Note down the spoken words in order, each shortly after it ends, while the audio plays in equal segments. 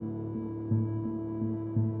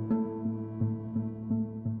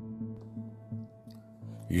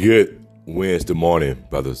Good Wednesday morning,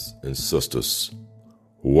 brothers and sisters.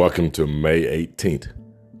 Welcome to May 18th,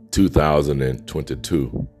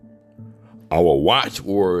 2022. Our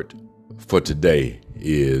watchword for today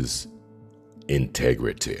is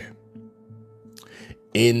integrity.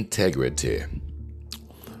 Integrity.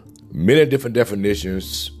 Many different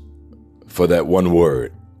definitions for that one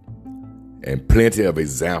word, and plenty of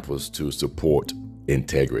examples to support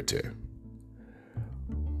integrity.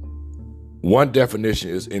 One definition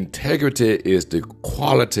is integrity is the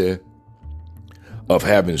quality of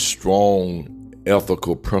having strong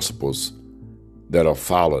ethical principles that are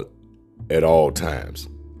followed at all times.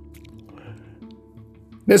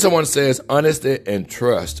 Then someone says honesty and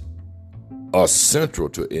trust are central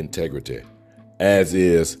to integrity, as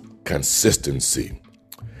is consistency.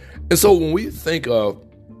 And so when we think of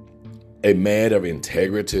a man of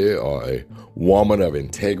integrity or a woman of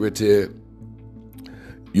integrity,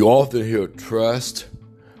 you often hear trust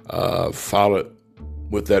followed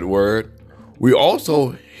with that word. We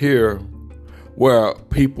also hear where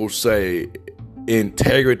people say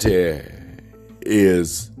integrity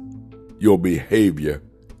is your behavior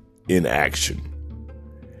in action.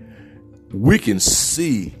 We can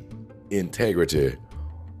see integrity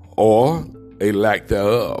or a lack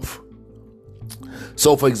thereof.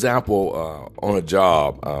 So, for example, on a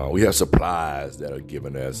job, we have supplies that are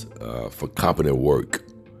given us for company work.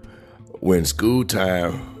 When school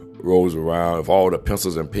time rolls around, if all the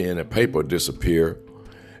pencils and pen and paper disappear,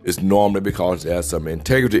 it's normally because there's some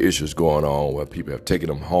integrity issues going on where people have taken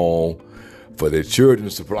them home for their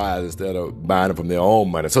children's supplies instead of buying them from their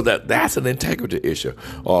own money. So that's an integrity issue.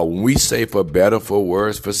 When we say for better, for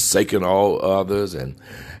worse, forsaking all others,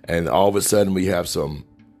 and all of a sudden we have some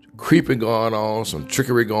creeping going on, some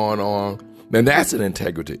trickery going on, then that's an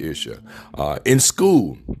integrity issue. In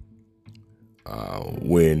school,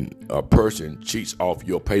 when a person cheats off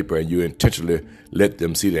your paper and you intentionally let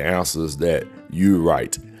them see the answers that you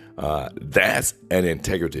write, that's an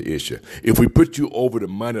integrity issue. If we put you over the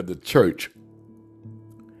money of the church,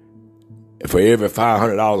 for every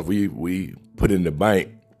 $500 we put in the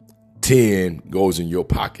bank, 10 goes in your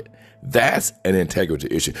pocket. That's an integrity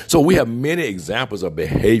issue. So we have many examples of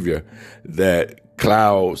behavior that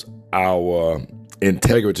clouds our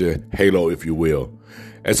integrity halo, if you will.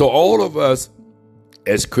 And so all of us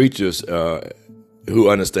as creatures who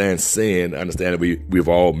understand sin, understand that we've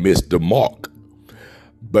all missed the mark.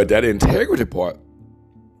 But that integrity part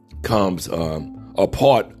comes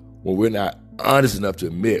apart when we're not honest enough to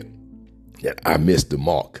admit that I missed the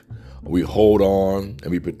mark. We hold on and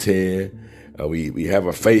we pretend. We have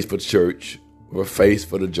a face for church, a face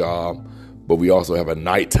for the job, but we also have a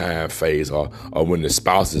nighttime phase, or when the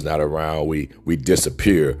spouse is not around, we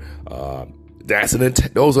disappear.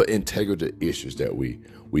 Those are integrity issues that we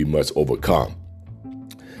must overcome.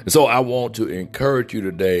 And so I want to encourage you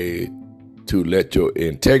today to let your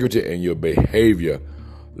integrity and your behavior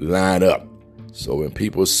line up. So when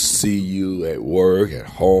people see you at work, at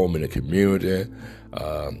home, in the community,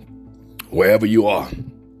 wherever you are,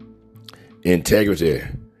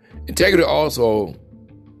 integrity also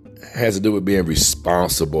has to do with being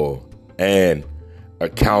responsible and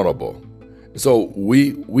accountable. So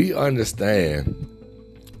we understand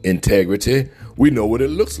integrity. We know what it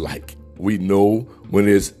looks like. We know when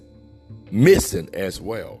it's missing as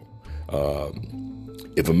well.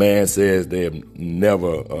 If a man says they have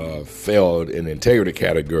never failed in the integrity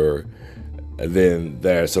category, then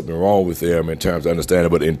there's something wrong with them in terms of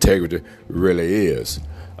understanding what integrity really is.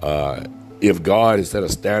 If God has set a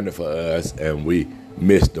standard for us and we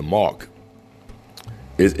miss the mark,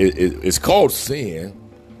 it's called sin,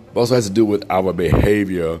 but also has to do with our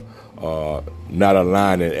behavior not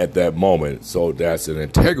aligning at that moment. So that's an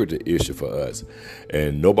integrity issue for us.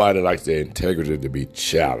 And nobody likes their integrity to be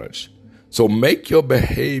challenged. So make your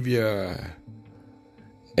behavior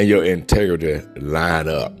and your integrity line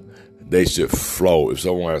up. They should flow. If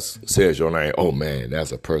someone says your name, oh man,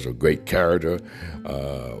 that's a person of great character,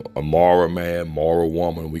 a moral man, moral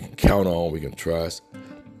woman we can count on, we can trust.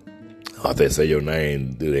 If they say your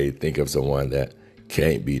name, do they think of someone that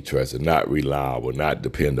can't be trusted, not reliable, not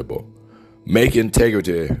dependable? Make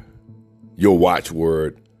integrity your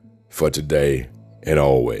watchword for today and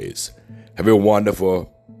always. Have a wonderful,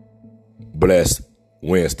 blessed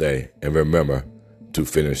Wednesday, and remember to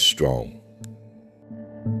finish strong.